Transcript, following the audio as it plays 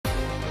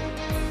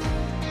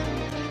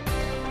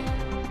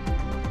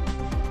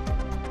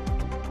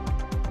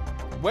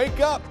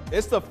Wake up!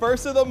 It's the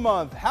first of the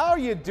month. How are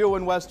you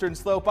doing, Western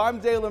Slope? I'm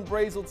Dalen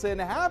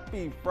Brazelton.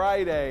 Happy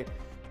Friday.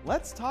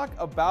 Let's talk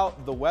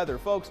about the weather.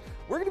 Folks,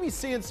 we're going to be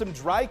seeing some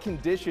dry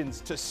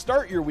conditions to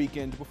start your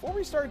weekend before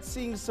we start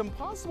seeing some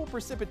possible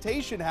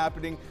precipitation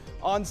happening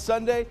on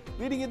Sunday,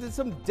 leading into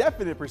some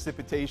definite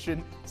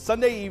precipitation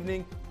Sunday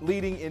evening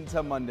leading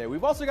into Monday.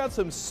 We've also got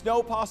some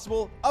snow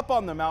possible up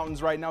on the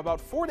mountains right now. About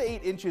 4 to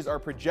 8 inches are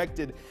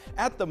projected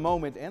at the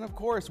moment. And of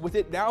course, with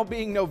it now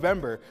being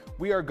November,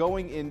 we are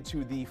going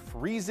into the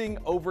freezing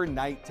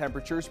overnight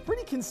temperatures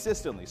pretty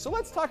consistently. So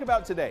let's talk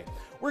about today.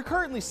 We're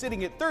currently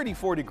sitting at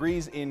 34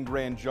 degrees in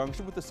Grand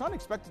Junction with the sun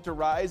expected to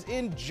rise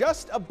in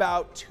just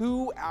about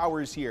 2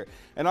 hours here.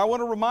 And I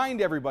want to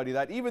remind everybody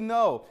that even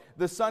though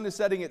the sun is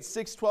setting at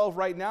 6:12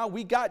 right now,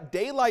 we got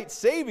daylight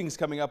savings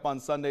coming up on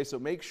Sunday, so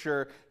make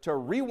sure to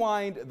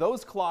rewind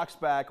those clocks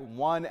back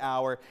 1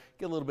 hour,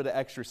 get a little bit of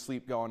extra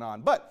sleep going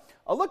on. But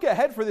a look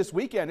ahead for this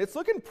weekend, it's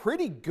looking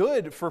pretty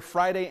good for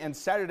Friday and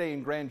Saturday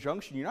in Grand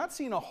Junction. You're not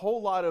seeing a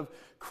whole lot of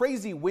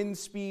crazy wind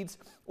speeds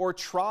or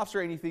troughs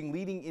or anything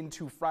leading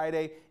into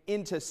Friday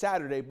into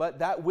Saturday, but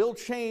that will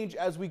change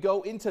as we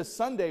go into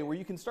Sunday, where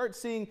you can start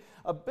seeing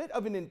a bit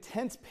of an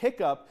intense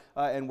pickup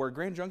and where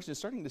Grand Junction is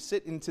starting to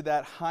sit into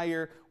that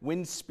higher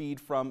wind speed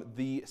from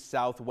the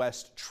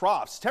southwest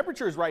troughs.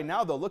 Temperatures right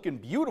now, though, looking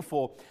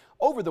beautiful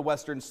over the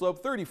western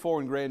slope.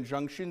 34 in Grand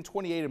Junction,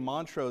 28 in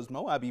Montrose,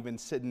 Moab even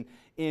sitting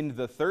in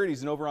the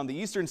 30s. And over on the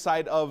eastern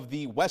side of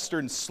the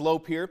western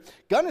slope here,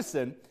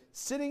 Gunnison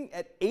sitting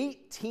at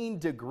 18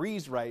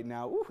 degrees right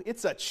now. Ooh,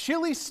 it's a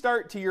chilly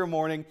start to your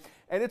morning,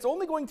 and it's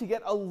only going to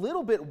get a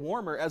little bit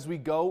warmer as we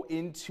go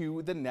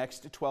into the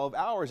next 12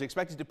 hours.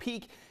 Expected to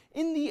peak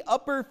in the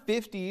upper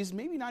 50s,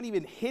 maybe not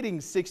even hitting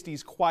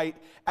 60s quite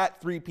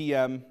at 3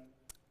 p.m.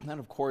 That,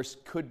 of course,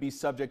 could be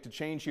subject to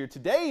change here.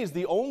 Today is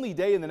the only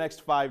day in the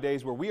next 5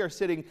 days where we are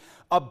sitting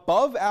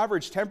above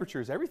average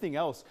temperatures. Everything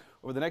else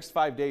over the next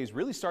 5 days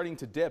really starting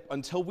to dip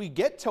until we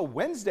get to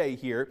Wednesday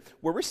here,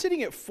 where we're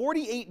sitting at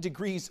 48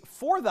 degrees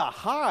for the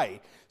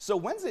high. So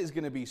Wednesday is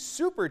going to be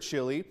super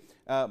chilly.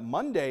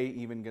 Monday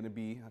even going to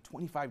be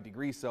 25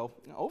 degrees. So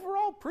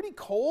overall pretty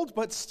cold,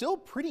 but still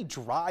pretty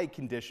dry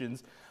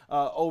conditions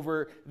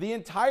over the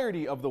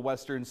entirety of the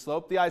western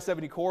slope. The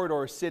I-70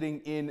 corridor sitting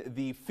in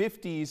the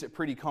 50s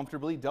pretty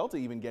comfortably. Delta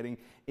even getting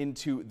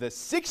into the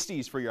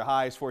 60s for your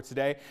highs for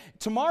today.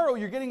 Tomorrow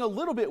you're getting a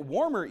little bit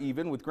warmer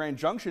even, with Grand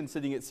Junction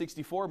sitting at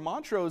 64.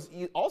 Montrose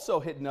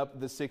also hitting up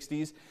the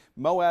 60s.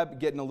 Moab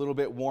getting a little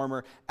bit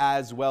warmer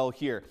as well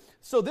here.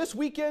 So this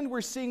weekend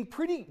we're seeing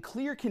pretty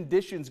clear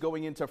conditions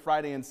going into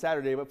Friday and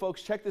Saturday. But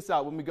folks, check this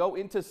out. When we go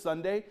into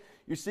Sunday,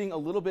 you're seeing a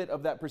little bit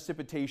of that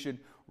precipitation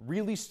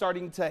really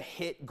starting to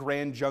hit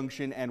Grand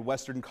Junction and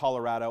western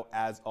Colorado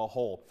as a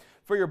whole.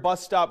 For your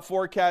bus stop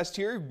forecast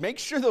here, make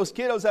sure those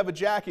kiddos have a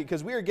jacket,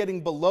 because we are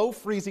getting below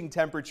freezing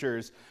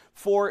temperatures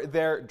for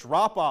their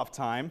drop-off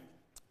time.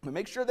 But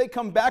make sure they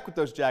come back with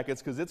those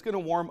jackets, because it's going to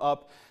warm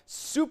up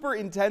super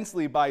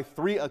intensely by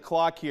 3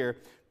 o'clock here.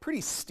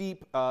 Pretty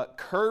steep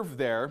curve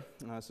there,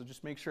 so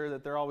just make sure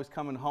that they're always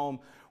coming home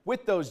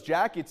with those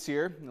jackets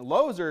here. The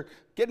lows are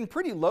getting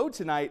pretty low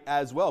tonight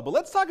as well. But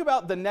let's talk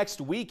about the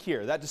next week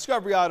here. That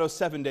Discovery Auto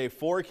 7-day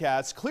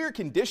forecast. Clear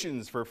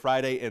conditions for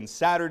Friday and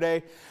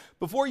Saturday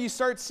before you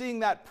start seeing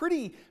that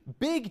pretty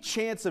big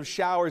chance of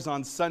showers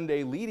on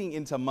Sunday leading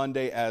into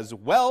Monday as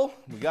well.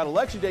 We got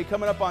Election Day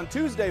coming up on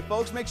Tuesday,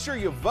 folks. Make sure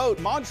you vote.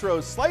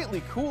 Montrose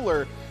slightly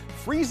cooler.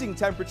 Freezing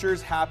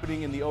temperatures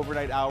happening in the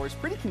overnight hours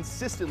pretty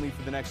consistently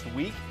for the next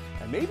week,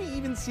 and maybe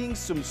even seeing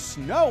some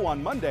snow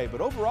on Monday,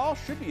 but overall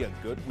should be a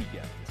good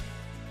weekend.